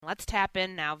let's tap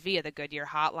in now via the Goodyear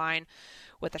Hotline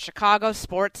with a Chicago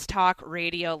sports talk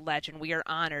radio legend. We are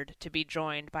honored to be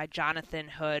joined by Jonathan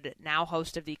Hood, now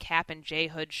host of the Cap and J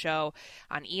Hood Show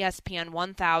on ESPN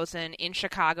 1000 in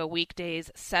Chicago,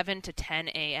 weekdays 7 to 10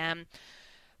 a.m.,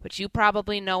 but you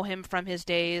probably know him from his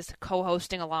days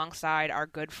co-hosting alongside our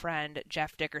good friend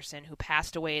Jeff Dickerson, who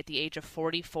passed away at the age of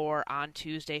 44 on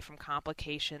Tuesday from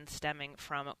complications stemming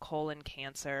from colon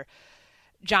cancer.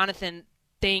 Jonathan,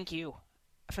 thank you.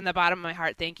 From the bottom of my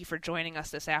heart, thank you for joining us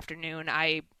this afternoon.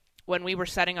 When we were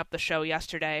setting up the show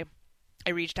yesterday,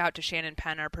 I reached out to Shannon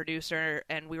Penn, our producer,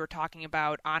 and we were talking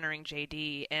about honoring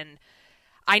JD, and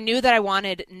I knew that I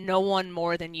wanted no one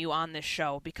more than you on this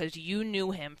show because you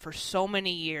knew him for so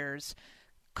many years,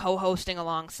 co-hosting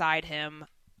alongside him.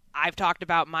 I've talked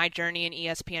about my journey in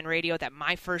ESPN Radio, that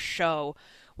my first show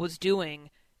was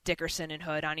doing Dickerson and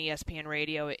Hood on ESPN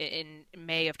Radio in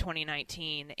May of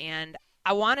 2019, and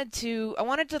I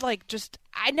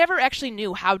never actually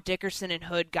knew how Dickerson and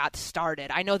Hood got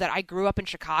started. I know that I grew up in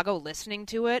Chicago listening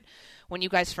to it when you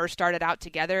guys first started out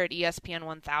together at ESPN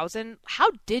 1000.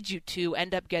 How did you two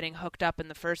end up getting hooked up in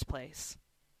the first place?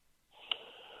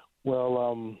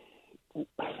 Well,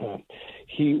 when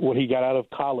he got out of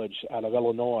college, out of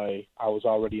Illinois, I was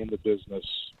already in the business,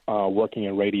 working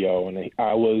in radio, and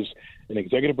I was an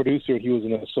executive producer, and he was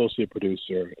an associate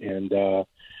producer, and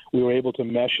we were able to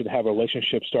mesh and have a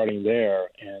relationship starting there.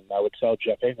 And I would tell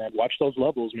Jeff, hey, man, watch those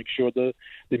levels. Make sure the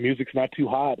music's not too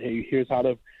hot. Hey, here's how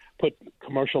to put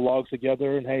commercial logs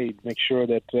together. And, hey, make sure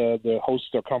that the hosts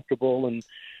are comfortable. And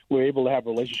we were able to have a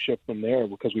relationship from there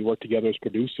because we worked together as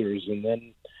producers. And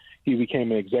then he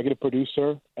became an executive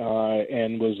producer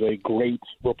and was a great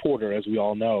reporter, as we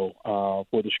all know,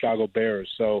 for the Chicago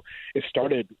Bears. So it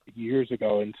started years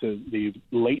ago into the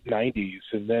late 90s.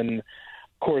 And then,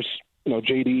 of course,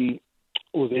 JD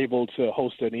was able to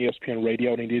host an ESPN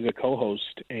Radio, and he needed a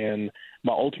co-host. And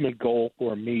my ultimate goal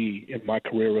for me in my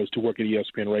career was to work at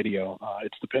ESPN Radio.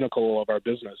 It's the pinnacle of our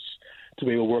business to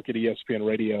be able to work at ESPN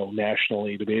Radio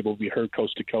nationally, to be able to be heard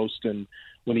coast to coast. And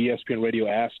when ESPN Radio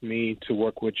asked me to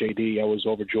work with JD, I was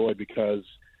overjoyed because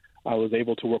I was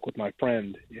able to work with my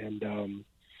friend.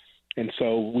 And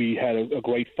so we had a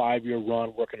great 5-year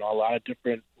run working on a lot of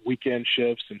different weekend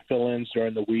shifts and fill-ins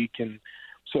during the week. And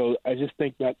so I just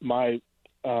think that my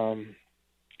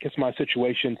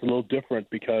situation's a little different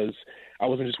because I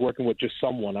wasn't just working with just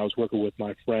someone. I was working with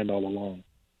my friend all along.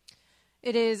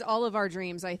 It is all of our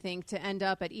dreams, I think, to end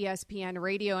up at ESPN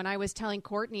Radio. And I was telling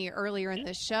Courtney earlier in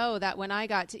the show that when I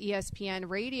got to ESPN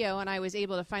Radio and I was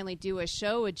able to finally do a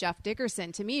show with Jeff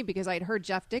Dickerson, to me, because I'd heard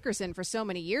Jeff Dickerson for so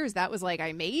many years, that was like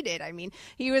I made it. I mean,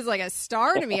 he was like a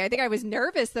star to me. I think I was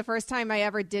nervous the first time I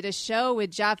ever did a show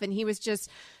with Jeff, and he was just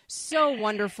so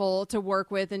wonderful to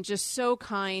work with and just so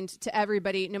kind to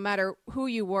everybody, no matter who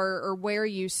you were or where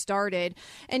you started.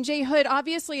 And Jay Hood,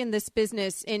 obviously in this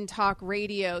business, in talk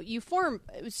radio, you form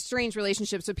strange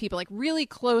relationships with people, like really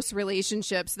close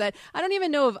relationships that I don't even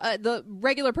know if the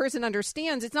regular person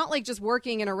understands. It's not like just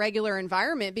working in a regular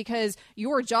environment, because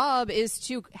your job is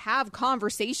to have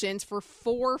conversations for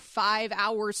 4-5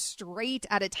 hours straight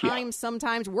at a time. Yeah.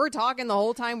 Sometimes we're talking the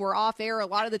whole time we're off air, a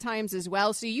lot of the times as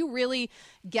well. So you really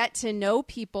get to know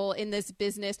people in this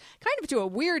business kind of to a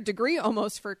weird degree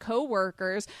almost for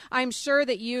coworkers. I'm sure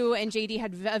that you and JD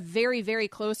had a very, very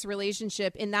close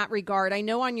relationship in that regard. I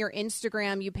know on your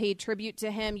Instagram you paid tribute to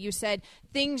him. You said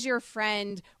things your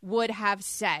friend would have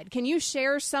said. Can you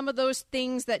share some of those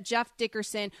things that Jeff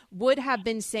Dickerson would have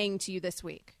been saying to you this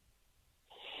week?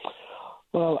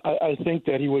 Well, I think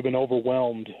that he would have been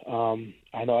overwhelmed.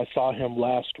 I know I saw him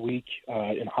last week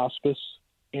in hospice,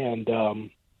 and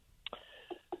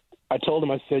I told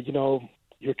him, I said,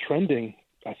 you're trending.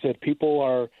 I said, people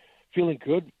are feeling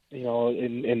good,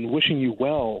 and wishing you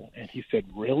well. And he said,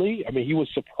 really? I mean, he was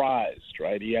surprised,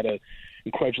 right? He had an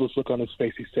incredulous look on his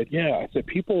face. He said, yeah. I said,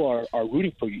 people are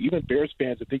rooting for you. Even Bears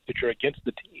fans that think that you're against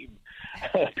the team.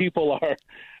 people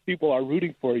are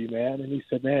rooting for you, man. And he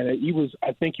said, man,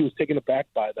 I think he was taken aback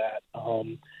by that.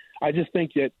 I just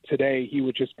think that today he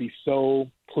would just be so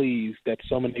pleased that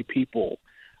so many people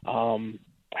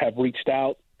have reached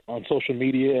out on social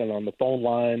media and on the phone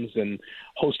lines and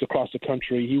hosts across the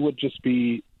country. He would just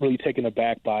be really taken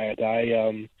aback by it.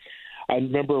 I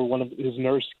remember one of his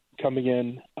nurse coming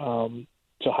in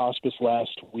to hospice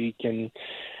last week, and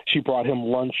she brought him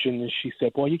lunch, and she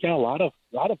said, well, you got a lot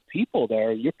of people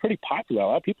there. You're pretty popular. A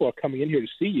lot of people are coming in here to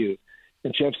see you.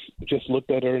 And Jeff just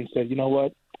looked at her and said, you know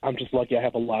what? I'm just lucky I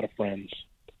have a lot of friends.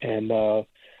 And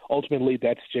ultimately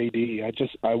that's JD.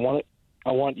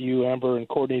 I want you, Amber and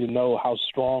Courtney, to know how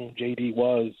strong JD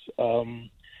was.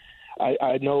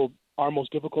 I know our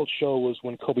most difficult show was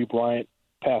when Kobe Bryant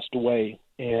passed away.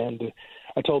 And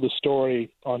I told this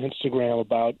story on Instagram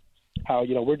about how,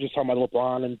 we're just talking about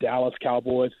LeBron and Dallas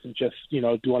Cowboys and just,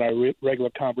 doing our regular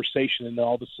conversation. And then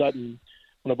all of a sudden,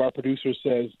 one of our producers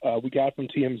says, we got from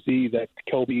TMZ that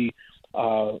Kobe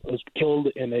was killed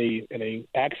in a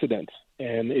accident.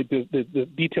 And the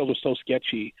details are so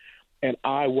sketchy. And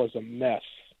I was a mess.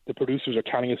 The producers are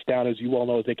counting us down, as you all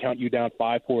know, as they count you down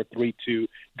 5, 4, 3, 2,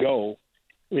 go.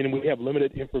 I mean, we have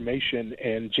limited information,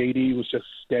 and JD was just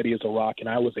steady as a rock, and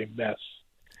I was a mess.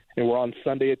 And we're on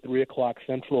Sunday at 3 o'clock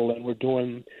Central, and we're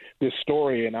doing this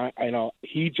story, and I know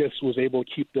he just was able to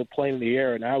keep the plane in the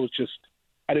air, and I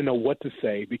didn't know what to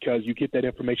say because you get that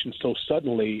information so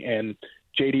suddenly, and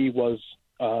JD was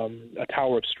a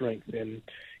tower of strength, and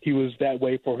he was that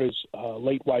way for his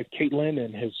late wife Caitlin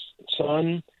and his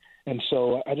son. And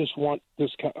so I just want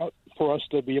for us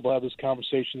to be able to have this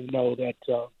conversation and know that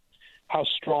how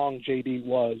strong JD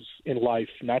was in life,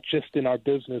 not just in our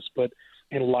business, but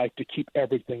in life, to keep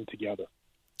everything together.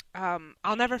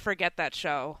 I'll never forget that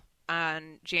show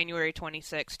on January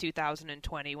 26,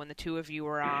 2020, when the two of you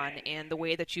were on, and the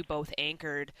way that you both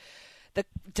anchored the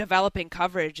developing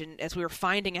coverage. And as we were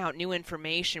finding out new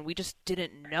information, we just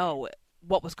didn't know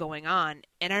what was going on.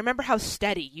 And I remember how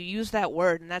steady, you used that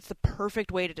word, and that's the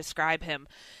perfect way to describe him.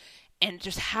 And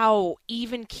just how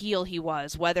even keel he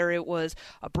was, whether it was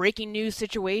a breaking news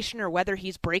situation or whether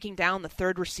he's breaking down the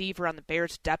third receiver on the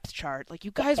Bears depth chart. Like,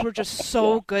 you guys were just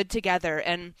so good together.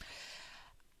 And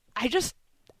I just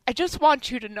want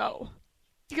you to know,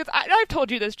 because I've told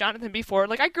you this, Jonathan, before.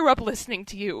 Like, I grew up listening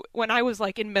to you when I was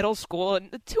like in middle school, and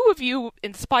the two of you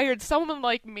inspired someone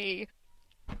like me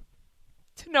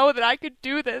to know that I could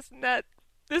do this and that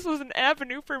this was an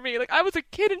avenue for me. Like, I was a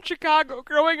kid in Chicago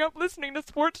growing up listening to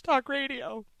sports talk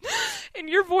radio. And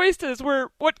your voices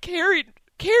were what carried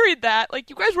that. Like,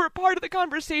 you guys were a part of the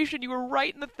conversation. You were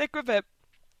right in the thick of it.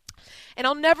 And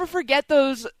I'll never forget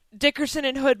those Dickerson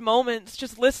and Hood moments,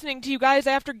 just listening to you guys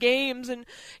after games and,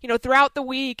 throughout the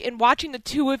week, and watching the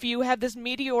two of you have this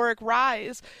meteoric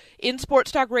rise in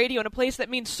sports talk radio in a place that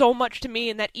means so much to me,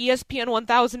 and that ESPN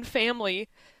 1000 family.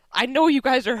 I know you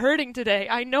guys are hurting today.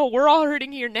 I know we're all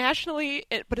hurting here nationally,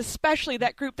 but especially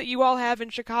that group that you all have in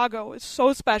Chicago is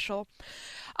so special.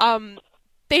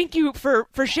 Thank you for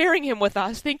sharing him with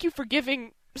us. Thank you for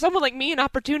giving someone like me an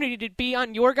opportunity to be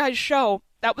on your guys' show.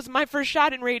 That was my first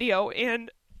shot in radio, and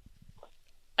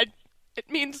it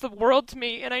means the world to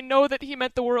me, and I know that he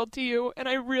meant the world to you, and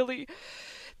I really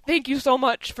thank you so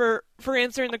much for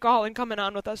answering the call and coming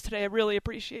on with us today. I really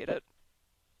appreciate it.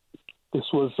 This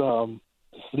was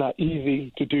it's not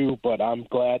easy to do, but I'm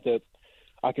glad that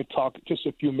I could talk just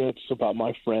a few minutes about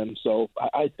my friend. So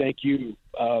I thank you.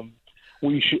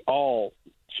 We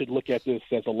should look at this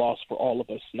as a loss for all of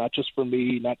us, not just for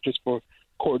me, not just for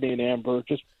Courtney and Amber,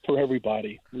 just for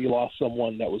everybody. We lost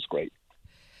someone that was great.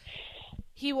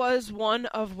 He was one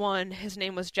of one. His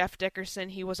name was Jeff Dickerson.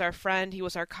 He was our friend. He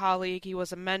was our colleague. He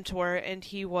was a mentor, and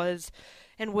he was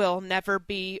and will never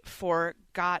be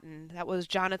forgotten. That was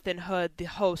Jonathan Hood, the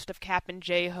host of Cap and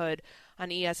J Hood on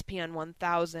ESPN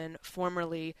 1000,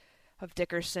 formerly of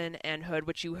Dickerson and Hood,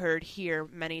 which you heard here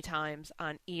many times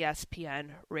on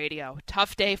ESPN Radio.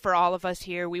 Tough day for all of us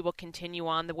here. We will continue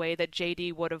on the way that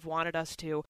JD would have wanted us to.